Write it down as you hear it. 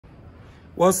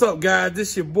What's up, guys?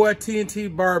 This is your boy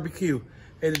TNT Barbecue,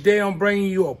 and today I'm bringing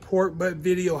you a pork butt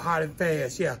video, hot and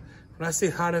fast. Yeah, when I say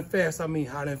hot and fast, I mean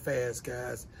hot and fast,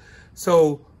 guys.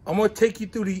 So I'm gonna take you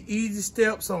through the easy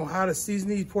steps on how to season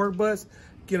these pork butts,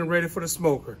 get them ready for the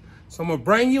smoker. So I'm gonna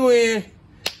bring you in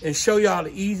and show y'all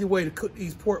the easy way to cook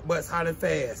these pork butts hot and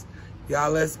fast.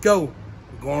 Y'all, let's go.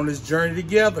 We're going on this journey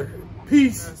together.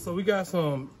 Peace. So we got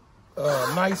some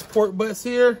nice pork butts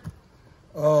here.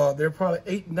 They're probably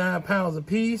 8 to 9 pounds a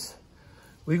piece.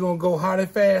 We're gonna go hot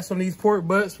and fast on these pork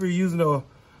butts. We're using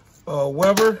a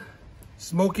Weber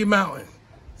Smoky Mountain.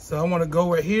 So I wanna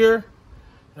go right here.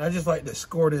 And I just like to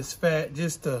score this fat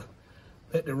just to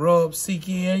let the rub seek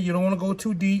in. You don't wanna go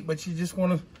too deep, but you just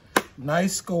want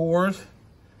nice scores.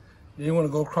 Then you wanna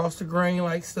go across the grain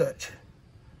like such.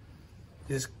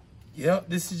 This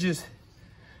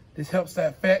helps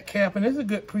that fat cap, and it's a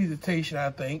good presentation, I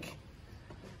think.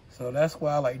 So that's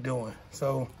what I like doing.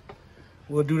 So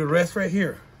we'll do the rest right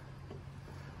here.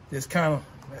 Just kind of,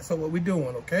 that's what we're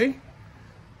doing, okay?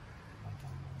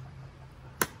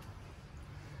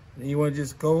 Then you want to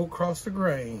just go across the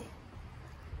grain.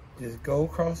 Just go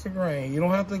across the grain. You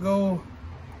don't have to go,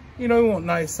 you know, you want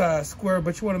nice size square,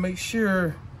 but you want to make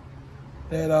sure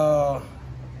that,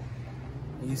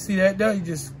 you see that there, you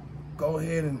just go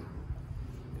ahead and,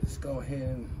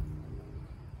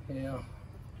 yeah.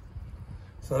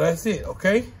 So that's it,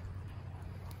 okay?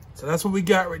 So that's what we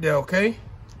got right there, okay?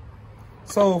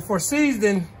 So for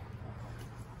seasoning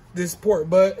this pork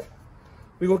butt,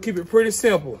 we're gonna keep it pretty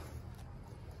simple.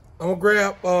 I'm gonna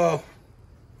grab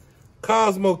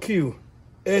Cosmo Q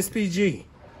SPG.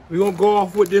 We're gonna go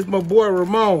off with this, my boy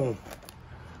Ramon,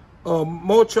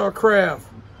 Mochar Craft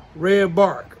red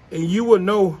bark. And you will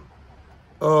know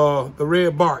the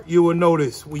red bark. You will know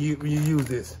this when you use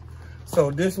this. So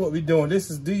this is what we're doing.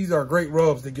 These are great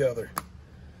rubs together.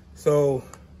 So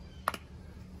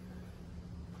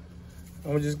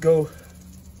I'm gonna just go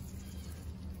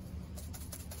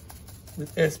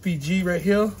with SPG right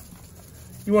here.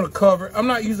 You want to cover. I'm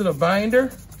not using a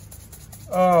binder.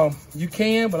 You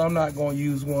can, but I'm not gonna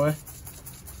use one.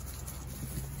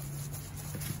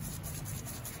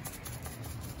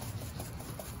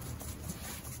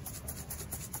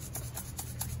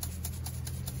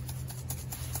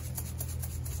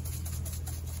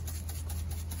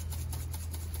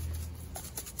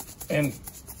 And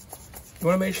you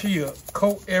want to make sure you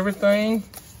coat everything.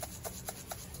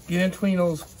 Get in between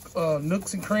those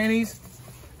nooks and crannies.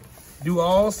 Do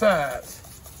all sides.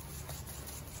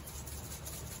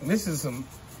 And this is some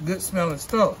good smelling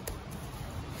stuff.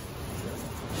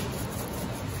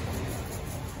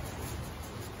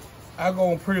 I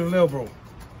go pretty liberal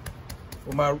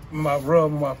with my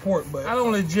rub and my pork butt. I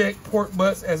don't eject pork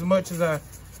butts as much as I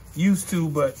used to,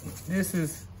 but this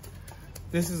is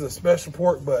a special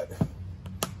pork butt.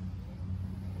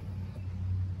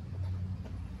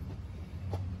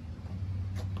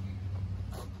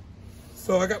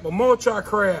 So I got my Mochar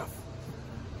Craft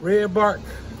red bark,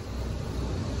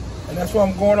 and that's why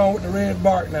I'm going on with the red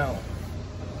bark now.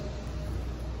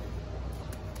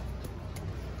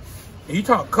 And you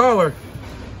talk color,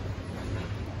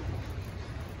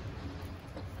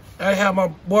 I have my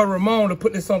boy Ramon to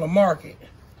put this on the market.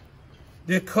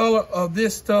 The color of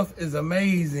this stuff is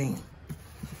amazing.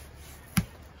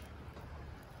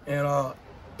 And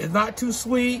it's not too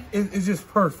sweet, it's just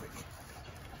perfect.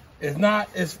 It's not,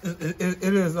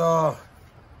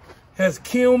 has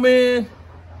cumin,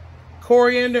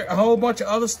 coriander, a whole bunch of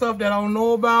other stuff that I don't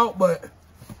know about, but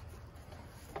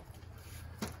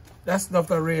that's stuff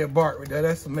that red bark right there,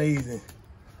 that's amazing.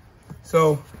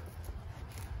 So,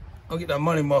 I'll get that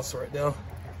money muscle right there.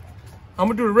 I'm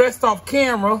gonna do the rest off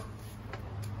camera.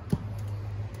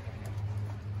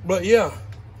 But yeah,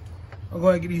 I'm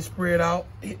going to get these spread out.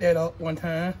 Hit that up one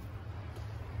time.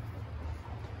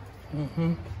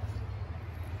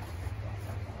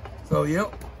 So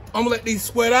yep, I'm gonna let these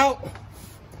sweat out.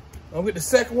 I'll get the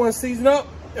second one seasoned up,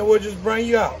 and we'll just bring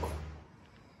you out.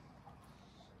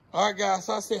 All right, guys.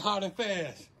 So I say hot and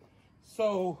fast.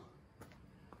 So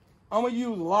I'm gonna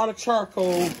use a lot of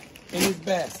charcoal in this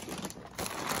basket.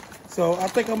 So I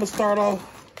think I'm gonna start off.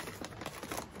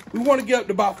 We want to get up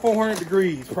to about 400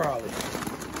 degrees, probably.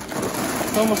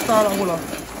 So I'm gonna start off with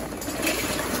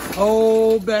a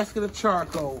whole basket of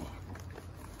charcoal.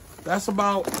 That's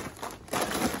about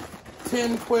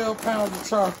 10, 12 pounds of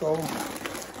charcoal.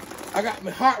 I got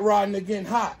my hot rod and they're getting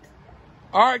hot.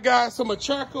 All right, guys, so my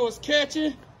charcoal is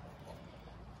catching.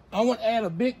 I want to add a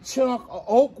big chunk of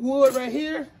oak wood right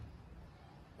here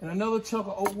and another chunk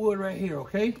of oak wood right here,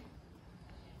 okay?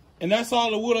 And that's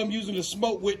all the wood I'm using to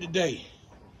smoke with today.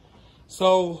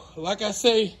 So, like I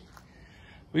say,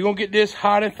 We're going to get this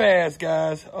hot and fast,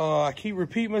 guys. I keep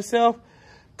repeating myself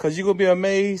because you're going to be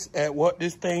amazed at what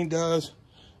this thing does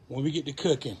when we get to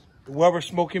cooking. The Rub.Are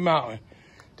Smoky Mountain.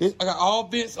 I got all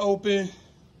vents open.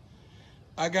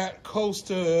 I got close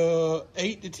to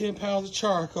 8 to 10 pounds of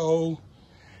charcoal.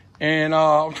 And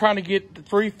I'm trying to get the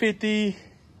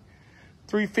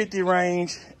 350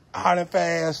 range, hot and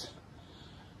fast.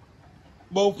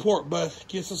 Both pork butts,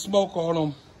 get some smoke on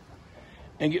them.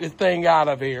 And get this thing out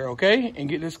of here, okay? And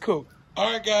get this cooked.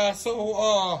 All right, guys,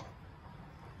 so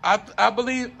I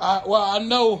believe, I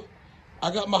know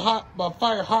I got my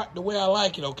fire hot the way I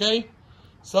like it, okay?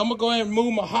 So I'm gonna go ahead and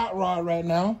move my hot rod right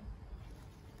now.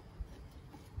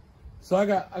 So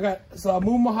I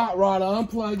move my hot rod, I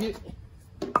unplug it,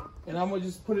 and I'm gonna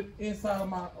just put it inside of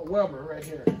my Weber right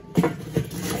here.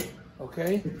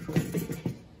 Okay?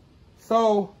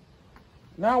 So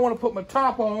now I wanna put my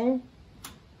top on.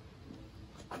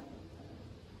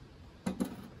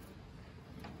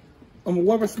 On my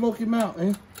Rub.Are Smoky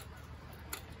Mountain.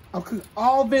 I'll cook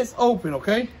all vents open,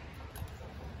 okay? I'm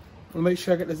gonna make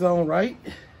sure I get this on right.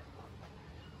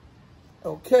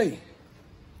 Okay.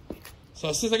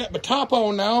 So since I got my top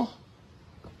on now,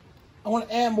 I want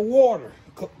to add my water.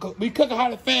 We cook it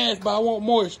hot and fast, but I want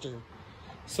moisture.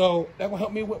 So that will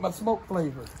help me with my smoke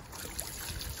flavor.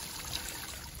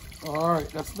 All right,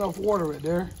 that's enough water right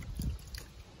there.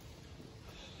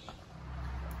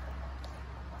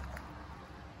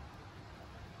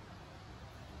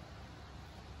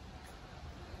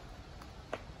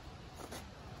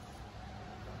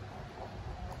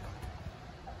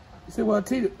 You say, well,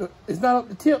 T, it's not up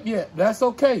to tip yet. That's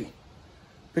okay.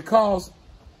 Because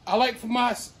I like for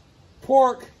my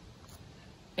pork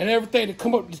and everything to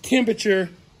come up to temperature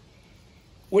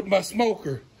with my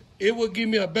smoker. It will give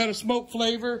me a better smoke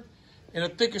flavor and a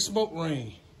thicker smoke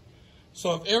ring.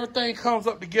 So if everything comes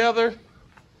up together,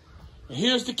 and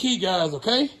here's the key, guys,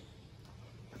 okay?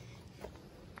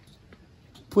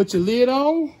 Put your lid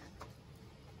on.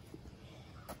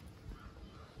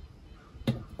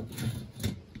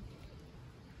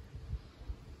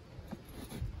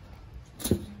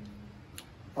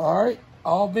 All right,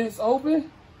 all vents open.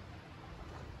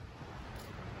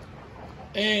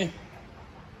 And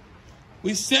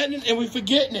we setting it and we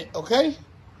forgetting it, okay?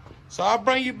 So I'll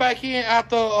bring you back in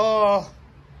after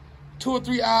 2 or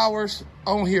 3 hours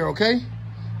on here, okay?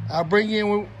 I'll bring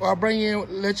you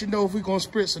in, let you know if we're gonna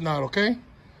spritz or not, okay?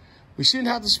 We shouldn't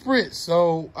have to spritz,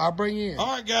 so I'll bring you in.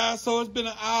 All right, guys, so it's been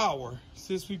an hour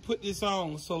since we put this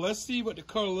on. So let's see what the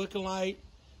color looking like.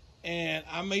 And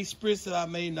I may spritz it, I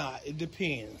may not. It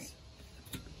depends.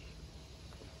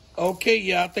 Okay,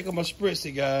 yeah, I think I'm gonna spritz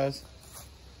it, guys.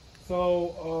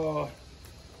 So,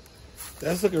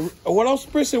 that's looking. What I'm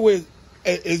spritzing with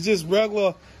is just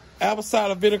regular apple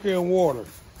cider vinegar and water.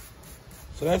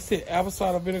 So that's it, apple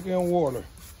cider vinegar and water.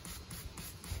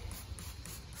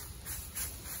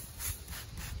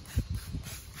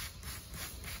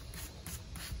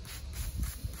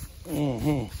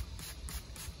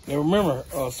 Now remember,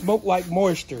 smoke like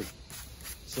moisture.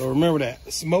 So remember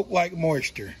that, smoke like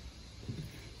moisture.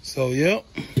 So yep.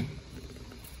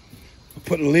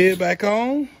 Put the lid back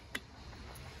on.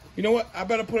 You know what? I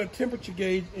better put a temperature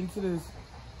gauge into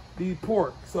the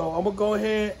pork. So I'm gonna go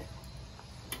ahead.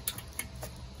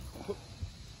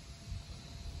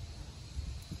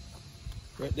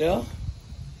 Right there.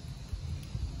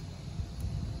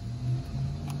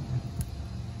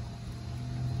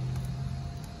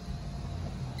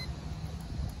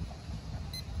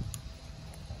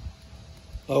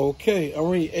 Okay, I'm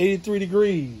reading 83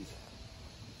 degrees.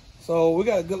 So we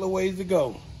got a good little ways to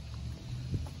go.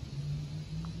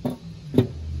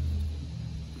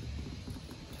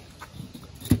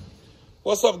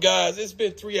 What's up, guys? It's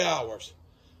been 3 hours.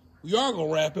 We are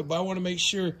gonna wrap it, but I want to make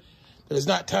sure that it's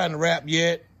not time to wrap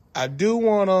yet. I do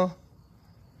want to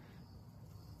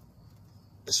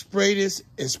spray this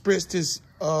and spritz this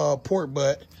pork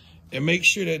butt and make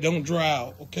sure that it don't dry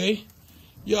out, okay?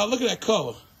 Y'all, look at that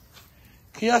color.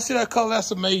 Can y'all see that color?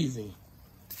 That's amazing.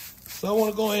 So I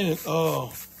want to go in and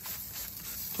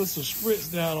put some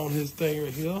spritz down on his thing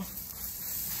right here.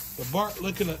 The bark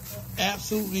looking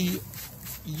absolutely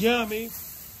yummy.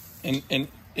 And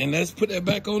let's put that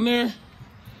back on there.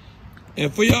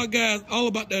 And for y'all guys, all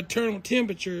about the internal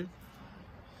temperature,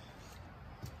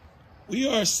 we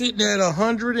are sitting at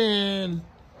 100 and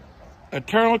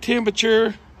internal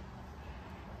temperature.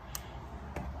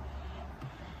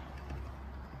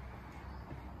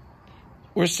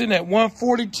 We're sitting at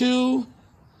 142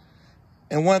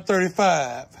 and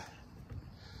 135.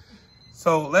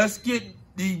 So let's get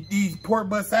these pork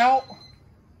butts out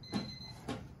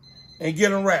and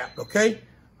get them wrapped, okay?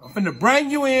 I'm finna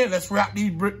bring you in. Let's wrap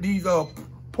these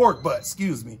pork butts,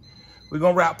 excuse me. We're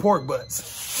gonna wrap pork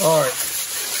butts. All right.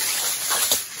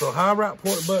 So how I wrap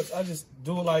pork butts, I just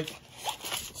do like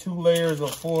 2 layers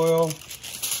of foil.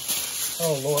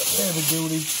 Oh Lord, heavy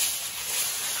duty.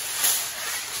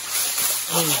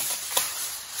 I mean,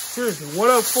 seriously, what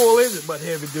other foil is it but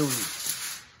heavy duty?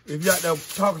 If you're out there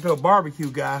talking to a barbecue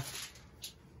guy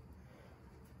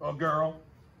or girl.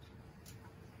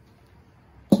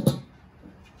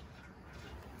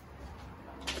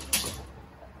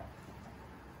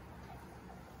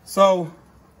 So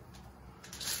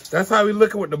that's how we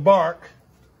looking with the bark.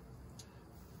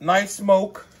 Nice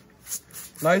smoke,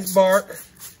 nice bark.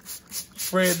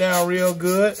 Spread it down real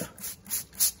good,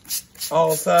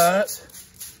 all sides.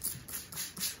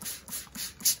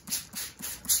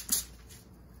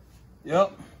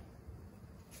 Yep.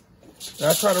 Now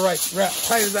I try to wrap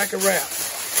tight as I can wrap.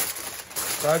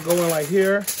 So I go in like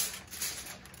here.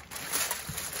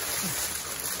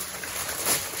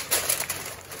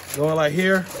 Going like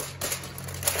here.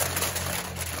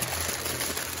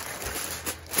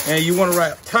 And you want to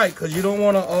wrap tight because you don't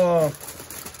want to,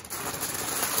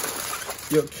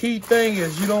 your key thing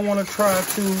is you don't want to try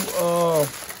to,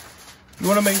 you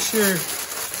want to make sure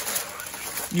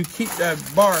you keep that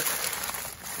bark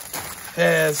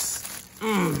as,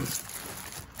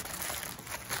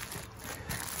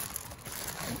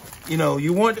 you know,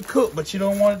 you want it to cook, but you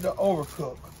don't want it to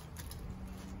overcook.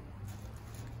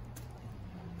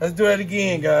 Let's do that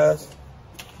again, guys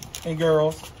and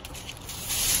girls.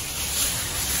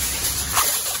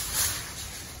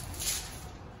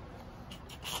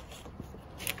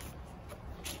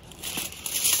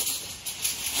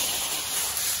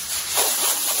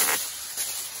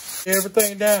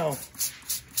 Everything down.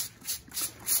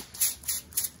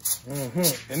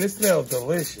 And it smells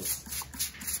delicious.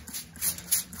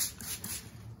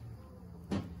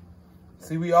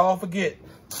 See, we all forget.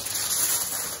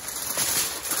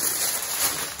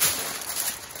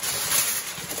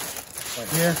 Right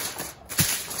here.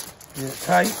 Get it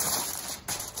tight.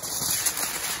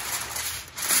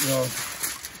 You know,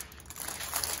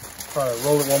 try to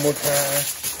roll it one more time.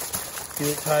 Get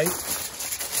it tight.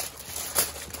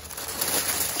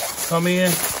 Come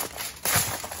in,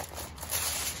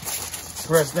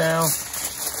 press down,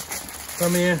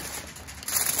 come in,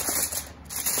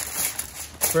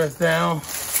 press down,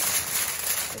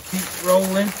 and keep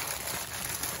rolling.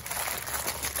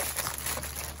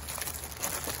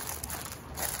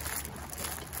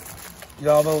 Get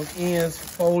all those ends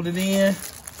folded in,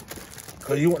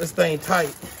 because you want this thing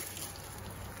tight.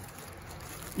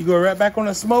 You go right back on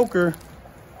the smoker,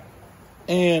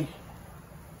 and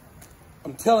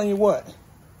I'm telling you what,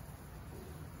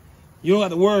 you don't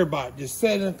have to worry about it. Just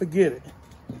set it and forget it.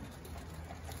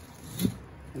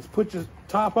 Just put your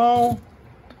top on.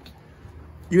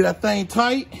 You got that thing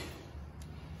tight.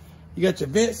 You got your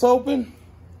vents open.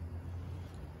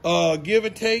 Give or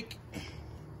take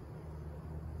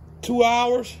 2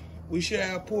 hours, we should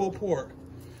have pulled pork.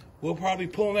 We'll probably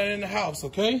pull that in the house,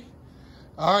 okay?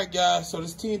 All right, guys, so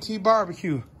this TNT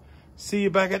barbecue. See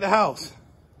you back at the house.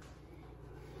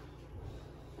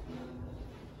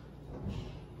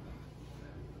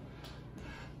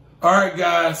 All right,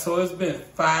 guys, so it's been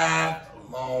 5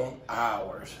 long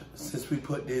hours since we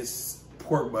put this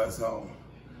pork butts on.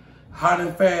 Hot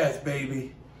and fast,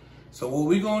 baby. So what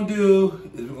we're gonna do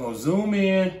is we're gonna zoom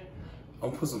in. I'm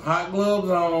gonna put some hot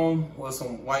gloves on with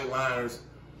some white liners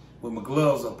with my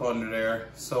gloves up under there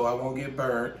so I won't get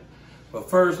burnt.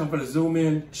 But first, I'm gonna zoom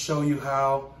in, show you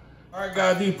how. All right,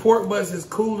 guys, these pork butts is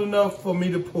cool enough for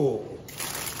me to pull.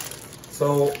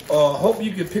 So hope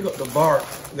you can pick up the bark,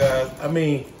 guys. I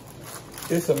mean,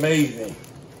 it's amazing.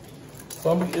 So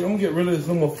I'm gonna get rid of this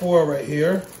number 4 right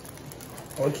here.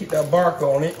 I wanna keep that bark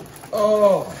on it.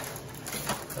 Oh,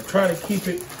 I'm trying to keep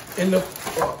it in the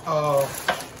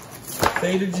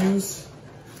beta juice.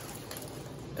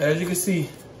 As you can see.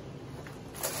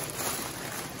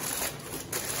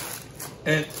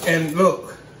 And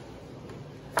look,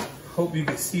 hope you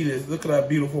can see this. Look at that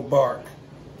beautiful bark.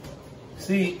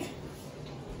 See?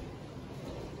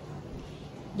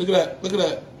 Look at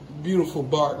that beautiful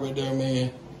bark right there,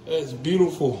 man. That's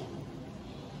beautiful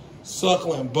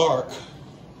succulent bark.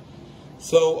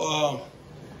 So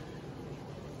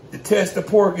the test of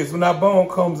pork is when that bone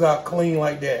comes out clean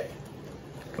like that.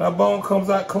 When that bone comes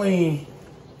out clean,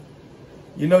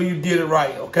 you know you did it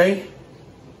right, okay?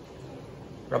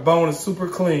 That bone is super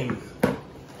clean.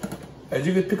 As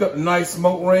you can pick up a nice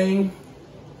smoke ring,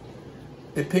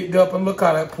 it picked up, and look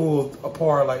how that pulled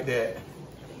apart like that.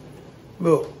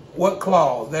 Look, what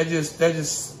claws? That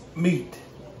just meat.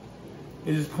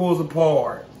 It just pulls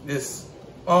apart. This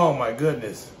Oh my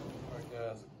goodness. All right,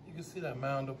 guys, you can see that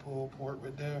mound of pulled pork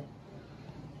right there.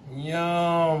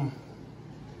 Yum.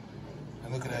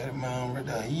 And look at that mound right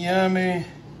there. Yummy.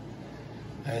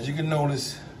 As you can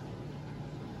notice,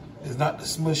 it's not the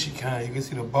smushy kind. You can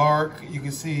see the bark. You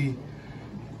can see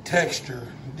texture.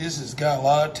 This has got a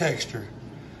lot of texture.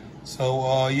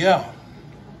 So, yeah.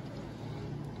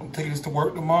 I'm taking this to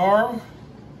work tomorrow.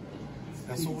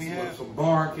 That's what we have. Some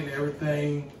bark and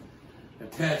everything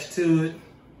attached to it.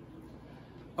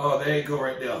 Oh, there you go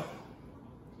right there.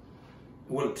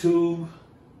 With a tube.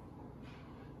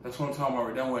 That's what I'm talking about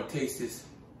right now. I want to taste this.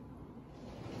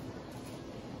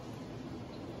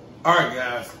 All right,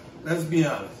 guys. Let's be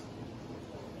honest.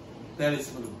 That is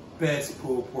some of the best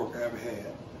pulled pork I ever had.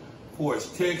 For its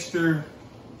texture,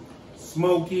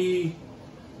 smoky,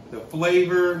 the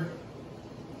flavor.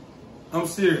 I'm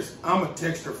serious. I'm a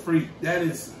texture freak. That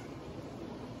is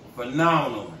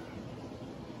phenomenal.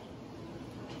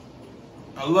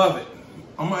 I love it.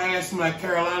 I'm gonna add some of that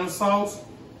Carolina sauce.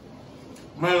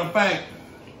 Matter of fact,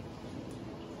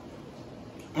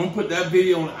 I'm gonna put that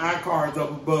video on the iCards up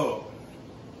above.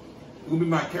 It's gonna be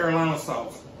my Carolina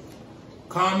sauce.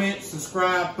 Comment,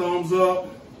 subscribe, thumbs up.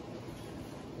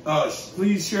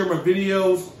 Please share my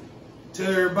videos.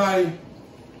 Tell everybody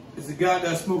it's the guy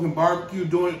that's smoking barbecue,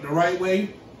 doing it the right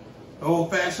way, the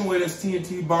old-fashioned way. That's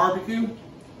TNT Barbecue.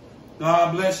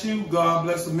 God bless you. God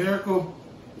bless America.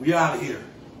 We out of here.